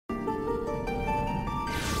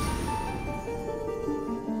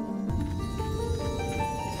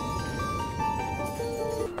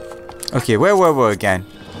Okay, where were we again?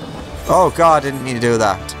 Oh god, I didn't mean to do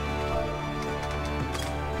that.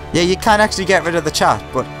 Yeah, you can actually get rid of the chat,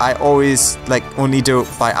 but I always, like, only do it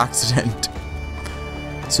by accident.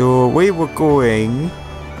 So, we were going...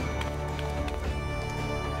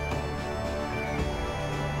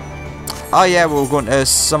 Oh yeah, we were going to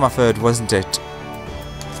Summerford, wasn't it?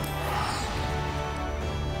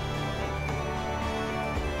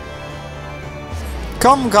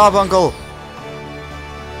 Come, Carbuncle!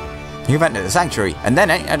 You've entered the sanctuary, and then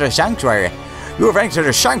entered the sanctuary. You have entered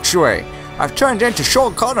the sanctuary. I've turned into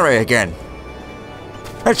Sean Connery again.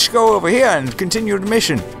 Let's go over here and continue the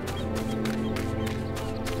mission.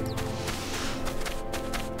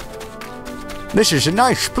 This is a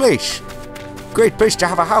nice place. Great place to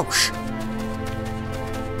have a house.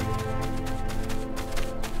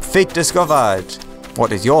 Fate discovered.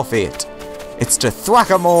 What is your fate? It's to thwack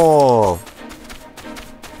 'em all.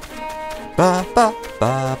 Ba ba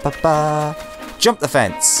ba ba ba. Jump the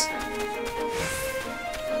fence.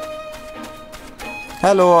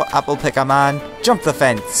 Hello, apple picker man. Jump the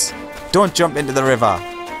fence. Don't jump into the river.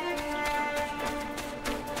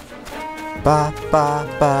 Ba ba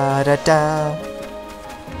ba da da.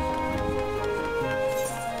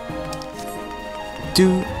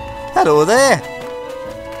 Do. Hello there.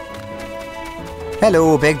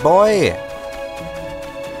 Hello, big boy.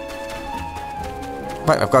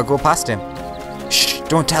 Right, I've got to go past him. Shh!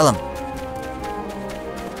 Don't tell him.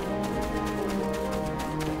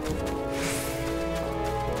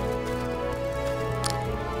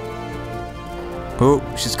 Oh,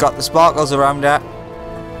 she's got the sparkles around her.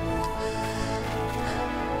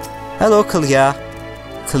 Hello, Kalia.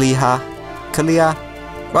 Kalia.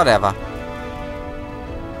 Whatever.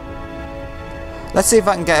 Let's see if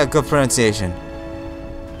I can get a good pronunciation.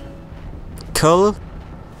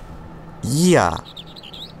 Yeah.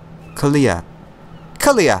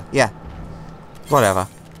 Kalia, yeah. Whatever.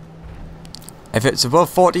 If it's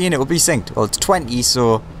above 14, it will be synced. Well, it's 20,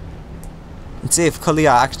 so... Let's see if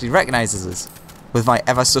Kalia actually recognises us. With my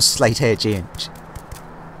ever so slight hair change.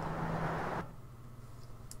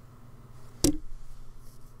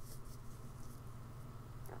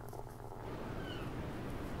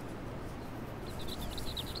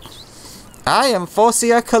 I am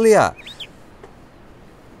Forcia Kalia.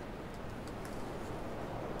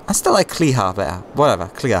 I still like Cleha better. Whatever,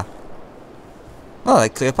 Clea. I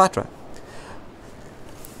like Cleopatra.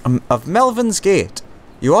 Of Melvin's Gate.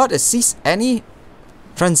 You are to cease any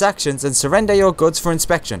transactions and surrender your goods for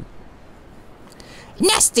inspection.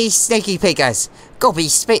 Nasty snaky pickers! Go be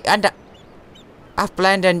spit under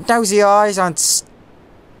upland and nosy eyes on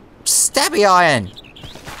stabby iron!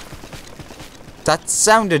 That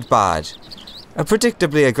sounded bad. A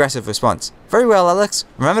predictably aggressive response. Very well, Alex.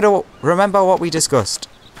 Remember what we discussed.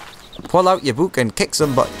 Pull out your book and kick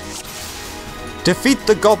some butt. Defeat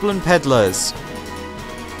the goblin peddlers.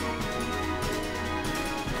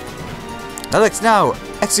 Alex, now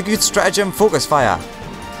execute stratagem focus fire.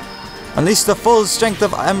 Unleash the full strength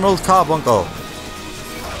of Emerald Carbuncle.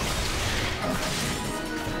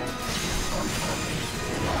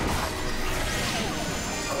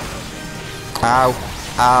 Ow.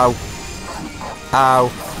 Ow.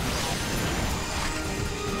 Ow.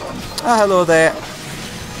 Ah, hello there.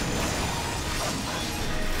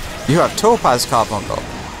 You have Topaz Carbuncle.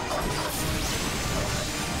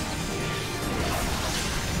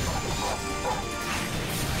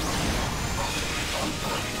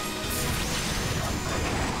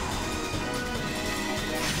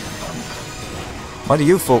 What are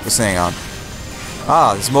you focusing on?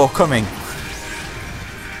 Ah, there's more coming.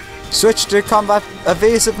 Switch to combat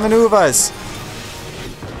evasive maneuvers.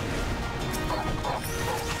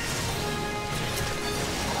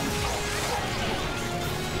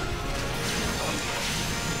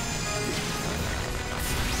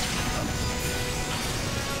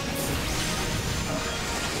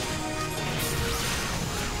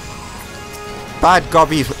 Bad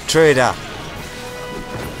gobby trader.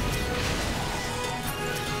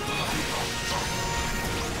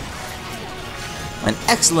 An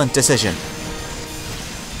excellent decision.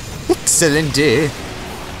 Excellent day.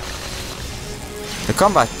 The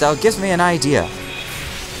combat now gives me an idea.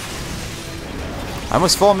 I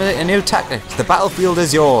must formulate a new tactic. The battlefield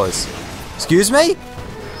is yours. Excuse me?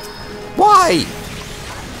 Why?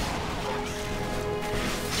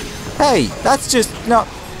 Hey, that's just not...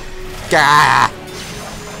 Gah!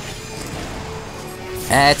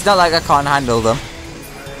 It's not like I can't handle them.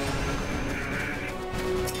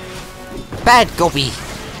 Bad Gobi.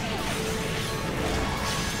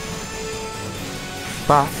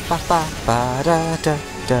 Ba ba ba ba da da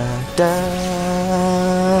da da.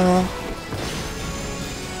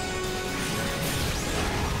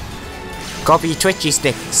 Copy twitchy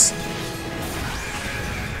sticks.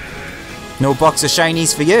 No box of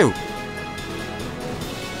shinies for you.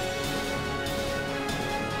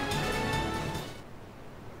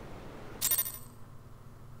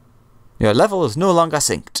 Your level is no longer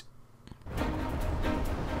synced.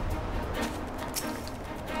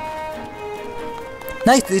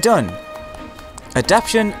 Nicely done.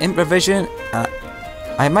 Adaption, improvisation.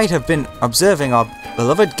 I might have been observing our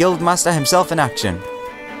beloved guildmaster himself in action.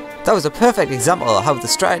 That was a perfect example of how the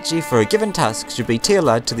strategy for a given task should be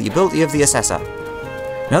tailored to the ability of the assessor.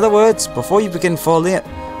 In other words, before you begin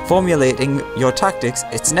formulating your tactics,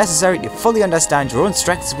 it's necessary to fully understand your own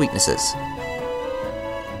strengths and weaknesses.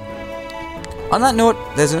 On that note,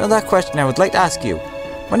 there's another question I would like to ask you.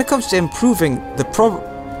 When it comes to improving the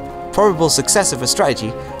probable success of a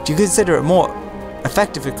strategy, do you consider it more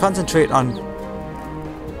effective to concentrate on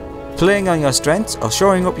playing on your strengths or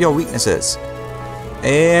showing up your weaknesses?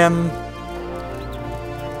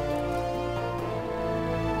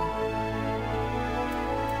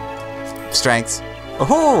 Strengths.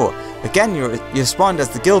 Oh, again you respond as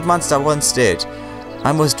the guildmaster once did.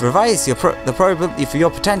 I must revise the probability for your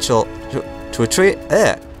potential to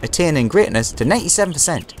attaining greatness to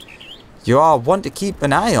 97%. You are one to keep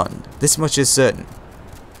an eye on, this much is certain.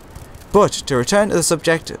 But to return to the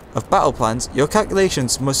subject of battle plans, your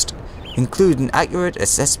calculations must include an accurate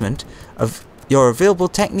assessment of your available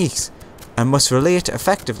techniques and must relate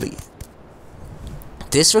effectively.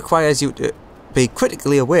 This requires you to be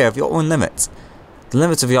critically aware of your own limits, the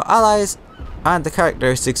limits of your allies, and the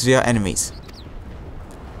characteristics of your enemies.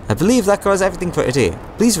 I believe that covers everything for today.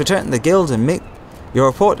 Please return to the guild and make your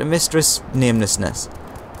report to Mistress Namelessness.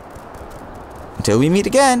 Until we meet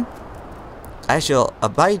again, I shall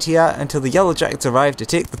abide here until the Yellow Jackets arrive to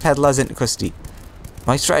take the peddlers into custody.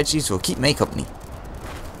 My strategies will keep me company.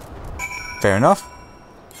 Fair enough.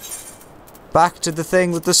 Back to the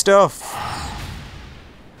thing with the stuff.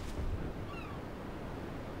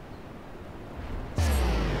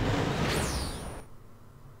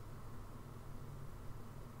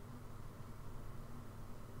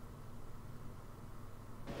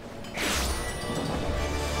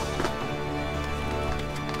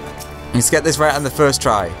 Let's get this right on the first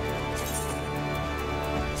try.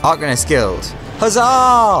 Arcanist Guild.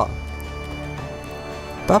 Huzzah!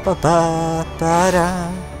 Ba ba ba ba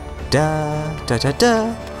da da da da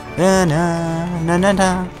da na na na na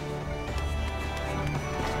na.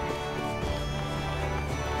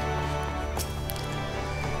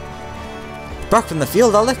 Back from the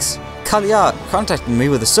field, Alex. Kalia contacted me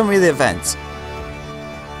with a summary of the events.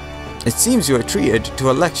 It seems you were treated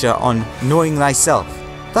to a lecture on knowing thyself.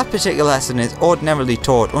 That particular lesson is ordinarily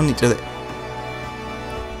taught only to the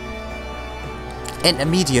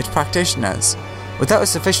intermediate practitioners. Without a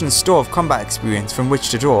sufficient store of combat experience from which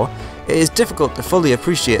to draw, it is difficult to fully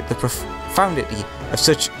appreciate the profundity of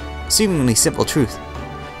such seemingly simple truth.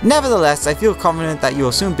 Nevertheless, I feel confident that you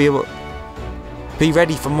will soon be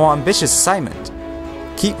ready for more ambitious assignment.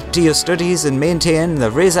 Keep to your studies and maintain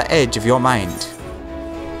the razor edge of your mind.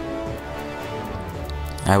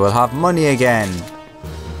 I will have money again.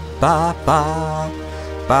 Ba ba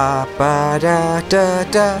ba ba da da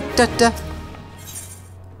da da da.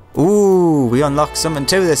 Ooh, we unlocked Summon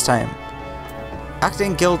 2 this time.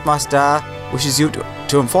 Acting Guildmaster wishes you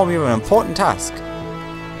to inform you of an important task.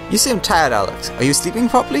 You seem tired, Alex. Are you sleeping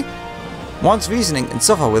properly? One's reasoning can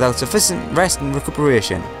suffer without sufficient rest and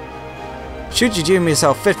recuperation. Should you deem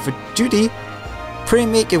yourself fit for duty, pray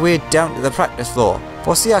make your way down to the practice floor.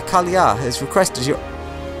 Eorzea Kalia has requested you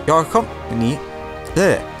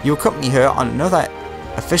accompany her on another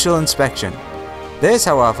official inspection. There is,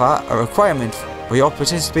 however, a requirement for your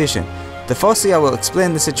participation. The Eorzea will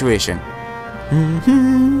explain the situation.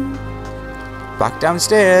 Back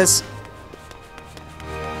downstairs.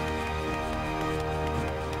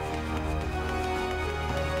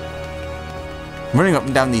 Running up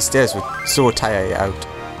and down these stairs would so tire you out.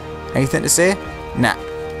 Anything to say? Nah.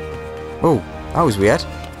 Oh, that was weird.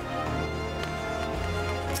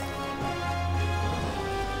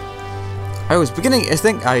 I was beginning to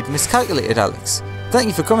think I'd miscalculated, Alex. Thank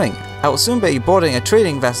you for coming. I will soon be boarding a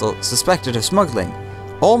trading vessel suspected of smuggling.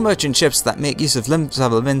 All merchant ships that make use of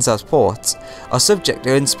Limsa's ports are subject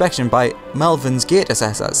to inspection by Melvin's gate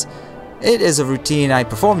assessors. It is a routine I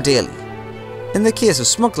perform daily. In the case of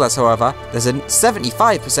smugglers, however, there's a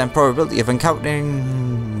 75% probability of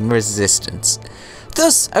encountering resistance.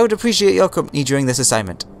 Thus, I would appreciate your company during this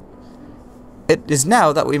assignment. It is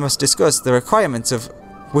now that we must discuss the requirements of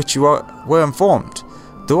which you were informed.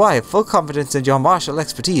 Though I have full confidence in your martial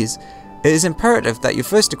expertise, it is imperative that you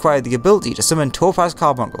first acquire the ability to summon Topaz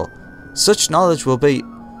Carbuncle. Such knowledge will be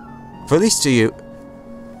released to you.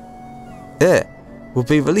 Will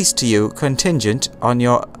be released to you contingent on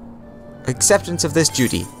your acceptance of this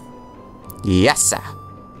duty. Yes, sir.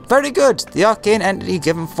 Very good. The arcane entity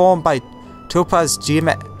given form by Topaz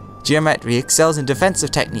Geometry excels in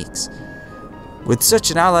defensive techniques. With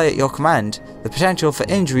such an ally at your command, the potential for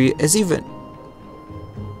injury is even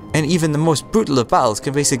the most brutal of battles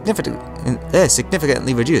can be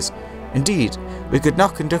significantly reduced. Indeed, we could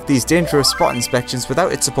not conduct these dangerous spot inspections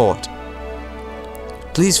without its support.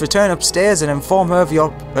 Please return upstairs and inform her of your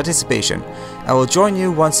participation. I will join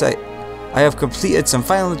you once I have completed some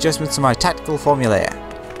final adjustments to my tactical formula.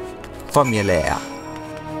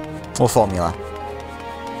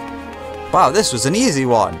 Wow, this was an easy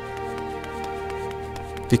one.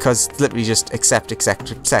 Because it's literally just accept.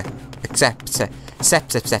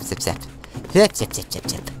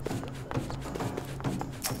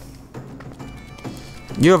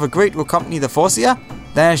 You have agreed to accompany the Eorzea?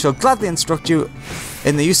 Then I shall gladly instruct you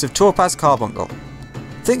in the use of Topaz Carbuncle.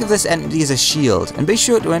 Think of this entity as a shield, and be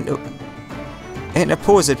sure to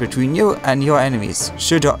interpose it between you and your enemies,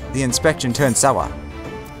 should the inspection turn sour.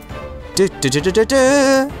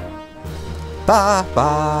 Ba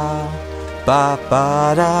ba ba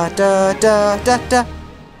ba da da da da da.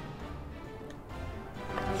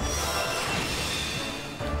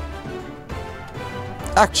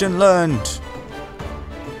 Action learned.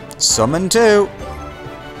 Summon 2.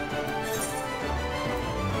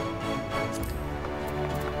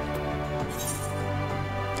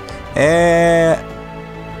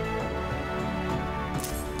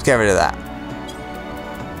 Let's get rid of that.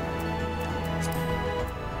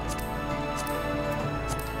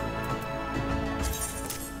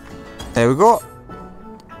 There we go.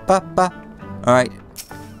 Ba. Alright.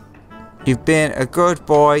 You've been a good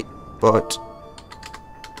boy, but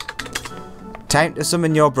time to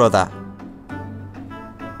summon your brother.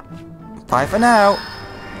 Bye for now.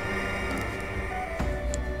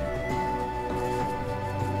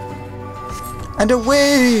 And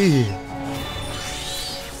away!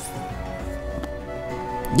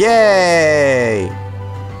 Yay!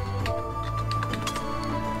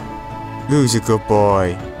 Who's a good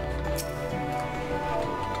boy?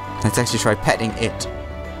 Let's actually try petting it.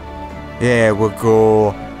 There we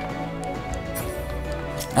go.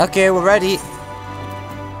 Okay, we're ready.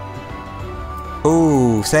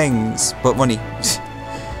 Ooh, things, but money.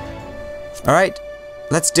 Alright,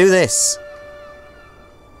 let's do this.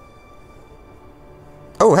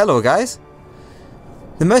 Oh, hello guys.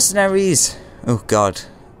 The mercenaries, oh god.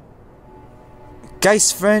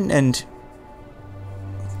 XIV and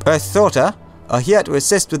Eorzea are here to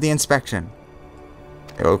assist with the inspection.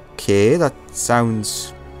 Okay, that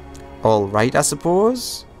sounds alright, I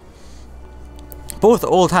suppose. Both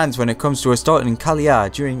are old hands when it comes to assaulting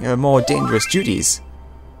Kalia during her more dangerous duties.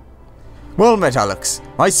 Well met, Alex.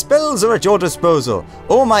 My spells are at your disposal.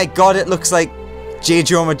 Oh my god, it looks like J.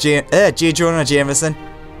 Jonah Jameson.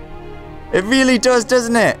 It really does,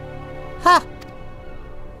 doesn't it? Ha!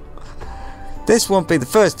 This won't be the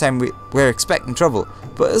first time we're expecting trouble,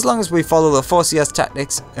 but as long as we follow the Eorzea's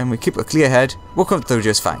tactics and we keep a clear head, we'll come through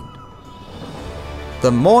just fine.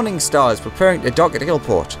 The Morning Star is preparing to dock at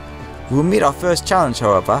Hillport. We will meet our first challenge,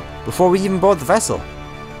 however, before we even board the vessel.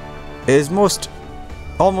 It is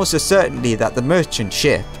almost a certainty that the merchant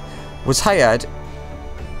ship has hired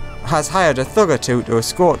a thug or two to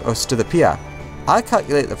escort us to the pier. I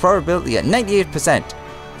calculate the probability at 98%.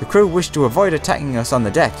 The crew wish to avoid attacking us on the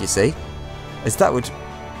deck, you see, as that would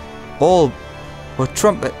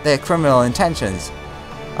trumpet their criminal intentions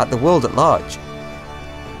at the world at large.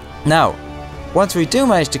 Now, once we do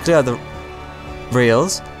manage to clear the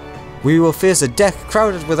rails, we will face a deck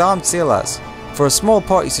crowded with armed sailors. For a small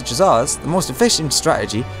party such as ours, the most efficient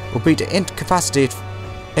strategy will be to incapacitate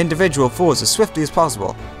individual foes as swiftly as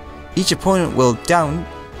possible. Each opponent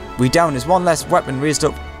we down is one less weapon raised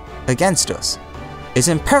up against us. It's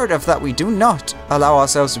imperative that we do not allow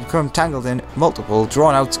ourselves to become tangled in multiple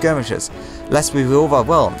drawn-out skirmishes, lest we be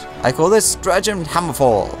overwhelmed. I call this stratagem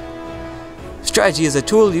hammerfall. Strategy is a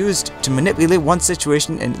tool used to manipulate one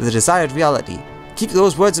situation into the desired reality. Keep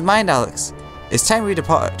those words in mind, Alex. It's time we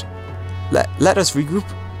depart. Let us regroup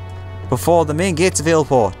before the main gates of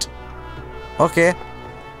Hillport. Okay.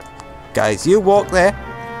 Guys, you walk there.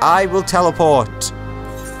 I will teleport.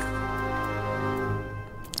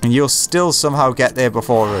 And you'll still somehow get there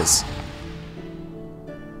before us.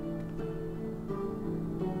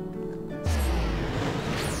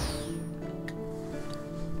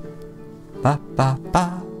 Ba ba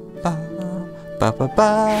ba ba ba ba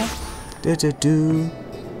ba do do do.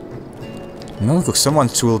 Oh, look,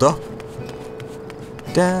 someone's tooled up.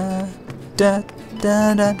 Da da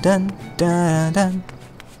dun dun dun dun dun.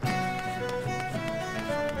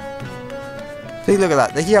 See, look at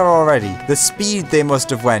that. They're here already. The speed they must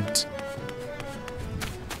have went.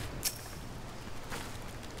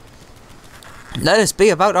 Let us be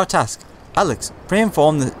about our task. Alex, pray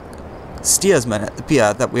inform the steersman at the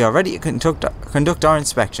pier that we are ready to conduct our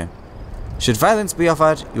inspection. Should violence be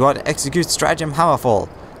offered, you are to execute stratagem hammerfall.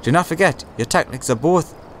 Do not forget, your tactics are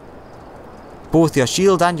both your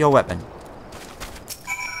shield and your weapon.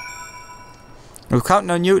 We're counting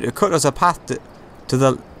on you to cut us a path to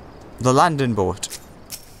the landing boat.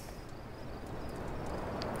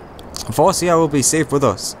 Eorzea will be safe with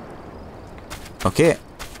us. Okay.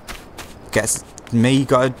 Guess me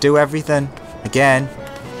gotta do everything again.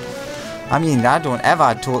 I mean, I don't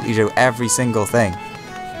ever totally do every single thing.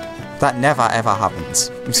 That never ever happens.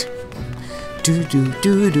 Do do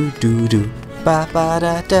do do do do ba ba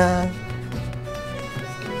da da.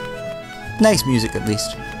 Nice music at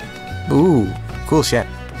least. Ooh, cool ship.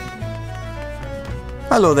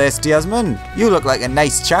 Hello there, steersman. You look like a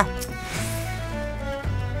nice chap.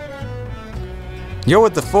 You're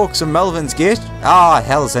with the folks from Melvin's Gate? Ah,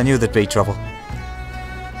 hells, I knew there'd be trouble.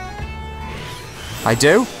 I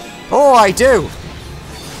do? Oh, I do!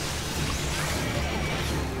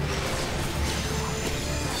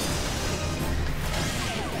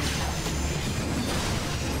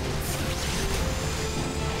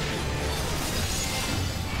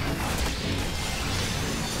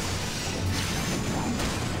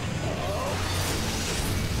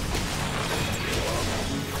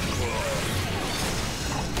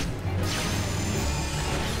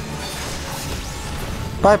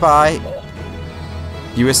 Bye-bye.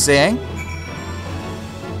 You were saying?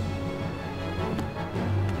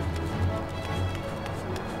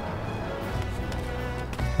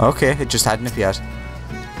 Okay, it just hadn't appeared.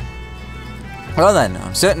 Well then,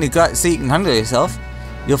 I'm certainly glad to see you can handle yourself.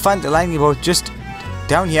 You'll find the landing boat just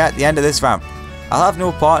down here at the end of this ramp. I'll have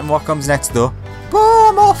no part in what comes next though.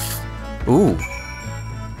 Boom, off! Ooh.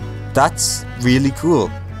 That's really cool.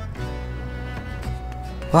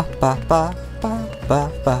 Ba ba ba ba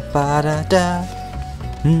ba ba ba da da.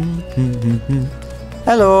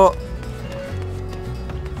 Hello.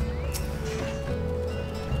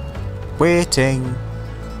 Waiting.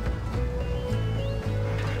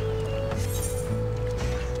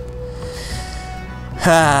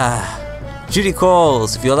 Duty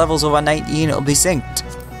calls. If your level's over 19, it'll be synced.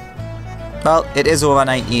 Well, it is over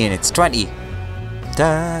 19. It's 20.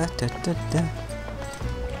 Da, da, da, da.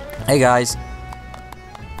 Hey guys.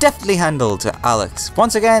 Deftly handled to Alex.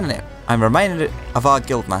 Once again, I'm reminded of our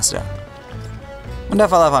guildmaster. Wonder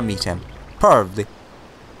if I'll ever meet him. Probably.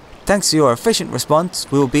 Thanks to your efficient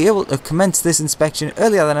response, we will be able to commence this inspection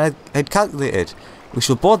earlier than I had calculated. We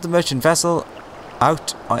shall board the merchant vessel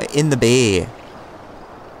out in the bay.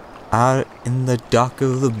 Out in the dock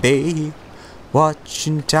of the bay,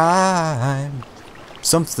 watching time,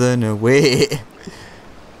 something away.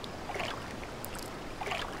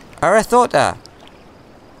 Arathota,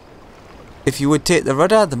 if you would take the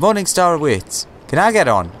rudder, the morning star awaits. Can I get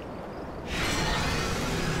on?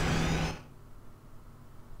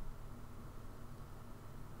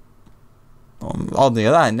 On the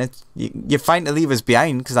other hand, you're fine to leave us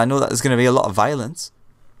behind because I know that there's going to be a lot of violence.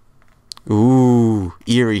 Ooh,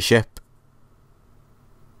 eerie ship.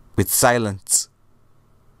 With silence.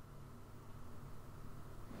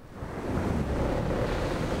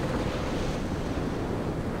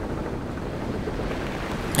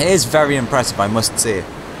 It is very impressive, I must say.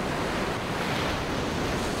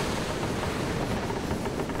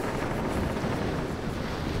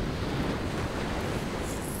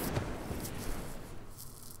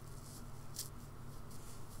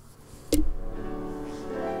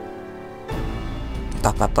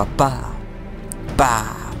 Ba ba ba ba.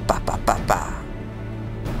 Ba ba ba ba ba.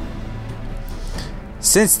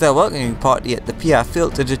 Since their welcoming party at the pier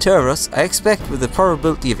failed to deter us, I expect with a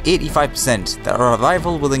probability of 85% that our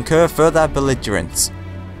arrival will incur further belligerence.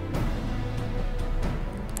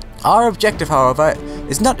 Our objective, however,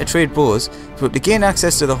 is not to trade bows, but to gain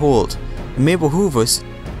access to the hold. It may behoove us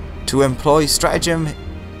to employ stratagem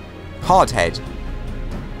hardhead.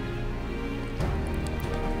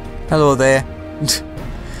 Hello there.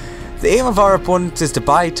 The aim of our opponent is to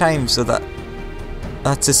buy time so that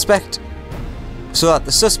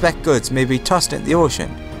the suspect goods may be tossed into the ocean.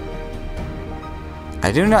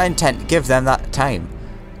 I do not intend to give them that time,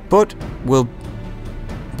 but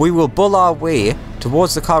we will bull our way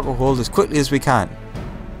towards the cargo hold as quickly as we can.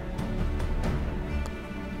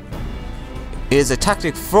 It is a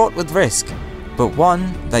tactic fraught with risk, but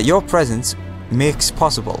one that your presence makes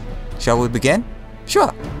possible. Shall we begin?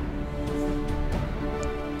 Sure.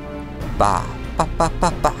 Ba ba ba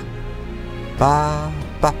ba ba. Ba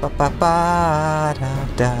ba ba ba ba da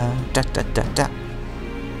da da da da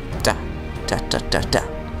da da da da da.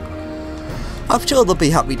 I'm sure they'll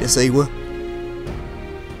be happy to see we.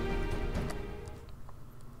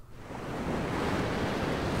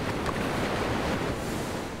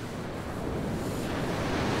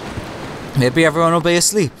 Maybe everyone will be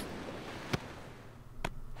asleep.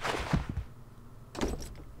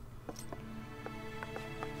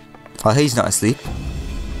 Oh, he's not asleep.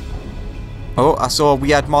 Oh, I saw a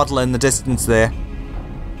weird model in the distance there.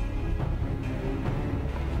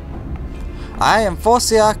 I am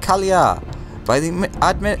Eorzea Kalia. By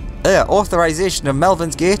the authorization of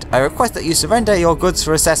Melvin's Gate, I request that you surrender your goods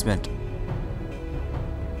for assessment.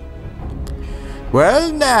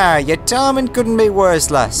 Well, now, your timing couldn't be worse,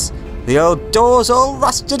 lass. The old door's all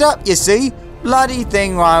rusted up, you see. Bloody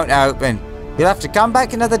thing won't open. You'll have to come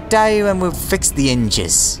back another day when we've fixed the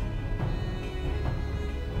hinges.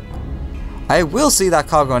 I will see that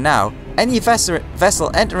cargo now. Any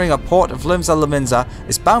vessel entering a port of Limsa Laminza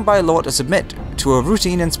is bound by law to submit to a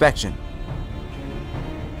routine inspection.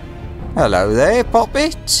 Hello there,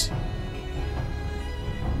 Poppet.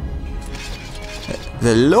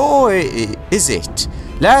 The law is it?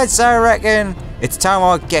 Lads, I reckon it's time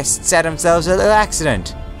our guests set themselves a little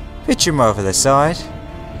accident. Pitch him over the side.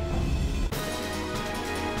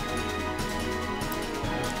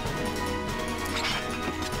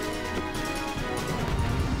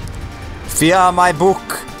 Fear my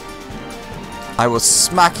book. I will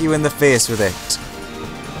smack you in the face with it.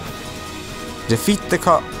 Defeat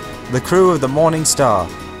the crew of the Morning Star.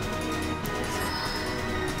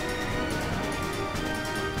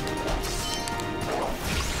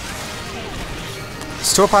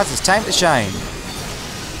 Topaz, it's time to shine.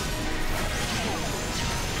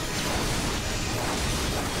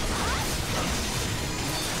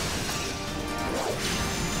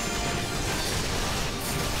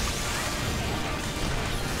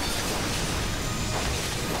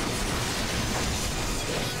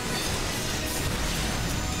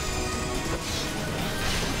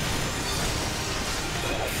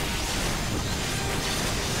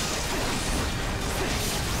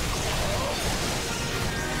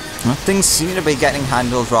 Things seem to be getting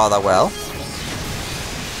handled rather well.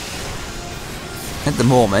 At the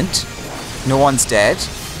moment, no one's dead.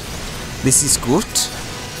 This is good.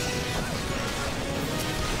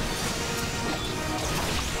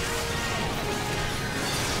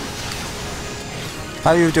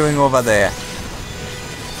 How are you doing over there?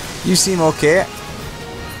 You seem okay.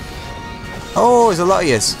 Oh, there's a lot of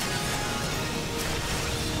yous.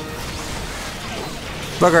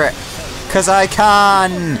 Bugger it. 'Cause I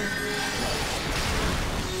can!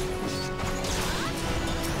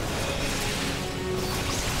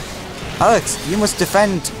 Alex, you must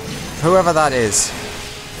defend whoever that is.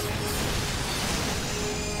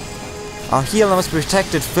 Our healer must be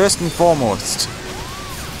protected first and foremost.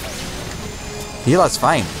 Healer's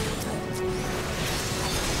fine.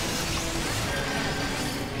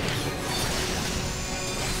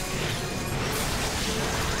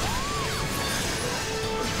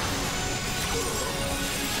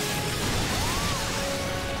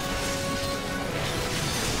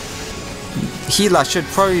 Healer should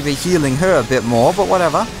probably be healing her a bit more, but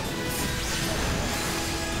whatever.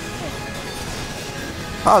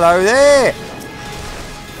 Hello there!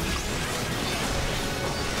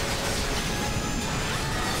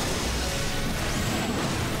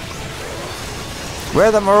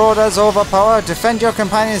 Where the marauders overpower, defend your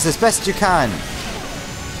companions as best you can.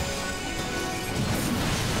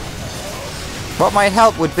 What might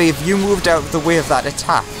help would be if you moved out of the way of that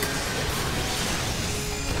attack.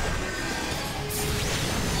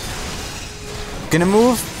 Gonna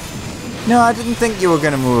move? No, I didn't think you were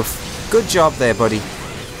gonna move. Good job there, buddy.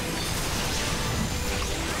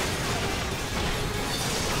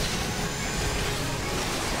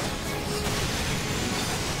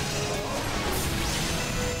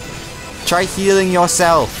 Try healing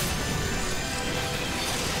yourself.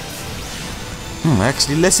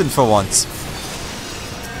 Actually listen for once.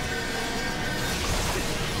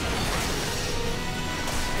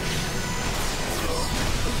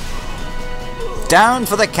 Down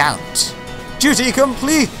for the count. Duty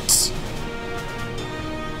complete.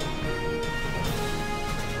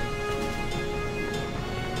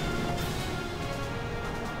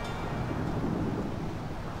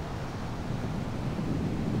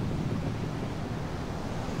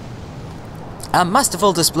 A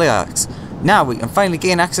masterful display, Alex. Now we can finally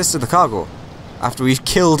gain access to the cargo, after we've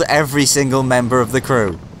killed every single member of the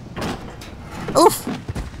crew. Oof!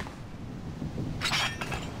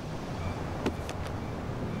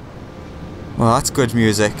 Well, that's good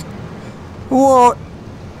music. What?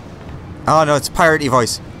 Oh no, it's piratey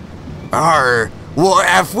voice. Arr, what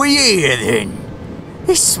have we here then?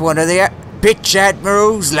 It's one of the bitch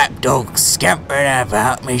admiral's lapdogs scampering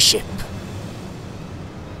about me ship.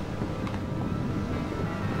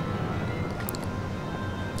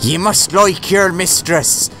 You must like your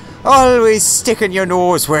mistress, always sticking your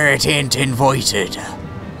nose where it ain't invited.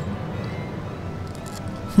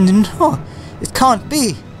 No, it can't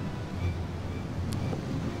be.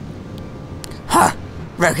 Ha!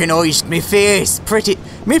 Recognised me face,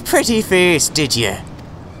 me pretty face, did you?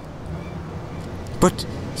 But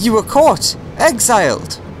you were caught,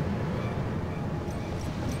 exiled.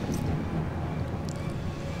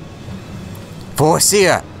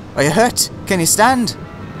 Eorzea, Are you hurt? Can you stand?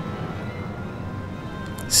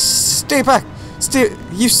 Stay back!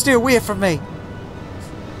 Stay away from me!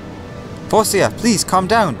 Eorzea, please calm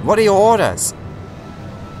down. What are your orders?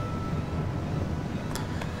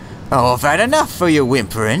 oh, I've had enough of you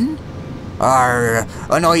whimpering.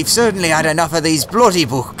 And I've certainly had enough of these bloody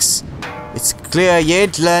books. It's clear you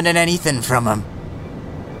ain't learning anything from 'em.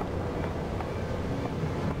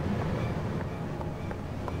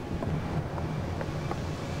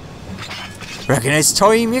 Reckon it's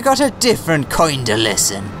time you got a different kind of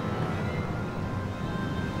lesson.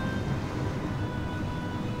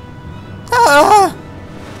 Ah!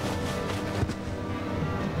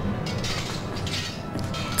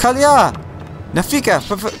 Kalia! Nafika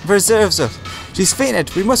preserves us. She's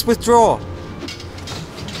fainted. We must withdraw.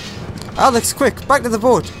 Alex, quick, back to the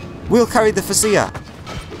boat. We'll carry the Eorzea.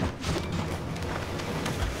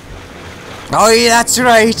 Aye, that's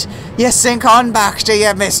right. You sink on back to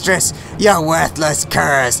your mistress, you worthless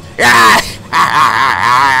curs.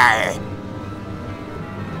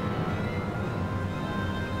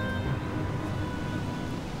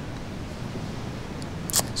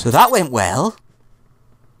 So that went well.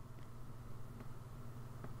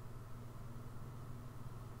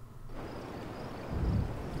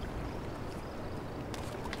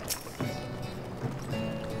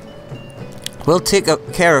 We'll take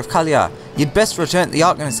care of Kalia. You'd best return to the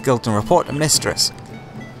Arcanist Guild and report to Mistress.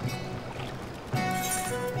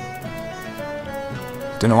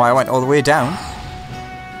 Don't know why I went all the way down.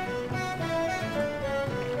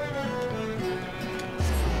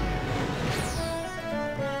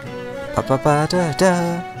 Ba ba ba da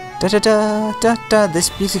da da da da da da.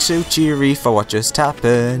 This music's so cheery for what just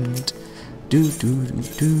happened. Do do do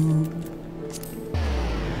do.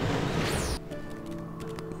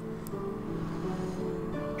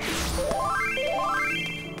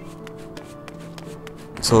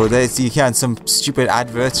 So there's you can some stupid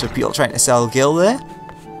adverts for people trying to sell gil there.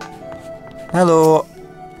 Hello.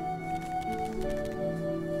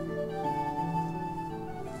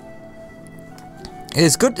 It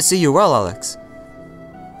is good to see you well, Alex.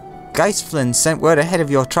 Geist Flynn sent word ahead of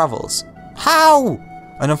your travels. How?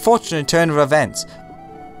 An unfortunate turn of events.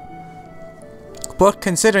 But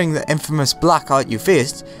considering the infamous blackout you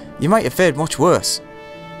faced, you might have fared much worse.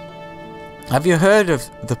 Have you heard of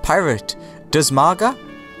the pirate Dusmarga?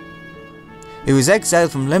 He was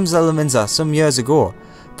exiled from Limsa some years ago,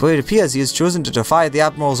 but it appears he has chosen to defy the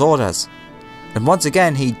Admiral's orders. And once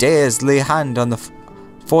again he dares lay hand on the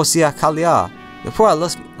Eorzea Kalia. The poor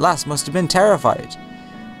lass must have been terrified.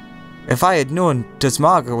 If I had known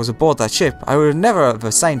Dusmarga was aboard that ship, I would never have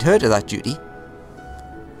assigned her to that duty.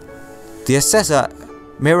 The assessor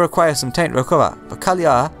may require some time to recover, but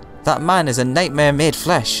Kalia, that man is a nightmare made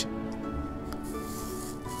flesh.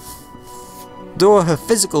 Though her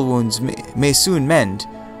physical wounds may soon mend,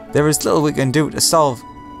 there is little we can do to solve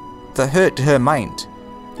the hurt to her mind.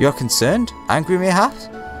 You are concerned? Angry mayhaps?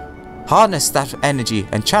 Harness that energy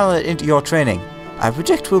and channel it into your training. I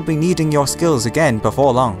predict we'll be needing your skills again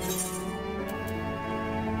before long.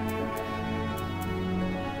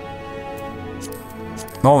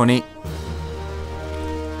 More money.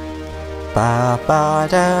 Ba ba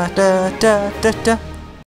da da da da da.